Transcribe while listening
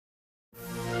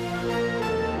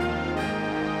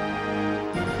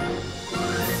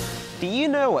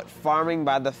know what farming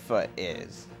by the foot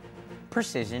is?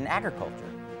 Precision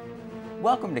agriculture.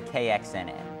 Welcome to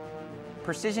KXNN.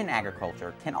 Precision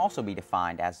agriculture can also be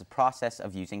defined as the process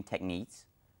of using techniques,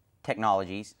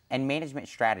 technologies, and management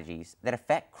strategies that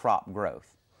affect crop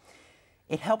growth.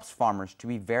 It helps farmers to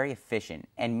be very efficient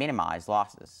and minimize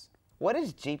losses. What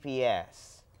is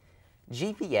GPS?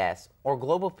 GPS, or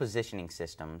Global Positioning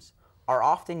Systems, are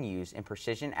often used in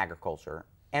precision agriculture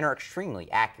and are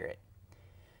extremely accurate.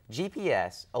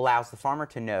 GPS allows the farmer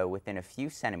to know within a few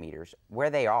centimeters where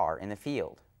they are in the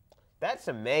field. That's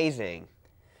amazing.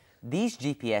 These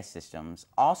GPS systems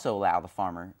also allow the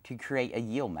farmer to create a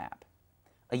yield map.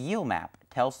 A yield map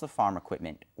tells the farm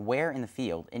equipment where in the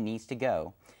field it needs to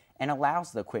go and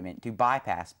allows the equipment to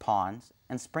bypass ponds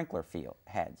and sprinkler field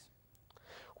heads.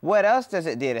 What else does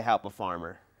it do to help a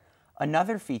farmer?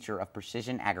 Another feature of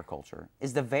precision agriculture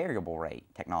is the variable rate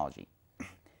technology.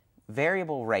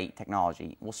 Variable rate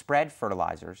technology will spread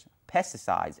fertilizers,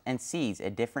 pesticides, and seeds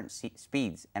at different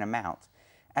speeds and amounts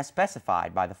as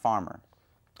specified by the farmer.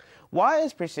 Why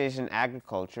is precision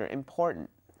agriculture important?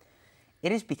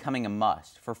 It is becoming a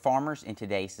must for farmers in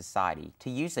today's society to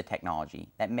use the technology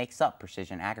that makes up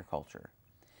precision agriculture.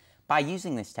 By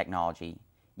using this technology,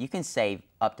 you can save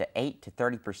up to 8 to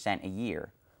 30% a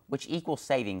year, which equals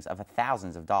savings of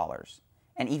thousands of dollars,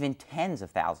 and even tens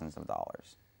of thousands of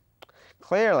dollars.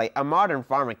 Clearly, a modern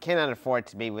farmer cannot afford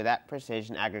to be without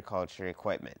precision agriculture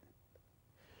equipment.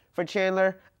 For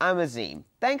Chandler, I'm Azim.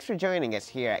 Thanks for joining us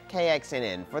here at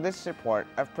KXNN for this report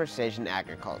of precision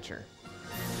agriculture.